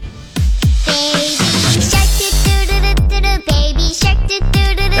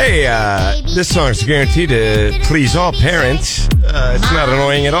Hey, this song's guaranteed to please all parents. It's not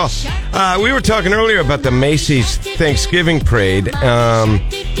annoying at all. We were talking earlier about the MACY'S Thanksgiving Parade.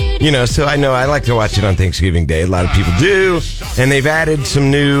 So I know I like to watch it on Thanksgiving Day. A lot of people do. And they've added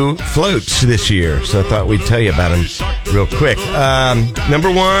some new floats this year. So I thought we'd tell you about them real quick.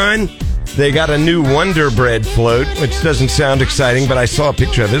 Number one, they got a new Wonder Bread float, which doesn't sound exciting, but I saw a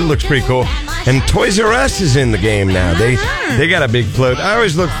picture of it. It looks pretty cool. And Toys R Us is in the game now. They got a big float. I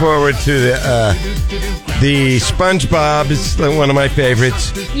always look forward to the SpongeBob. It's one of my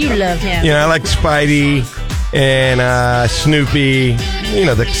favorites. You love him. I like Spidey and Snoopy.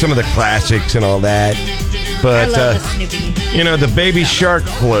 Some of the classics and all that. But I love the Snoopy. The Baby Shark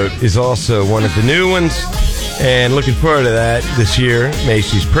float is also one of the new ones. And looking forward to that this year,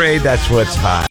 Macy's Parade. That's what's hot.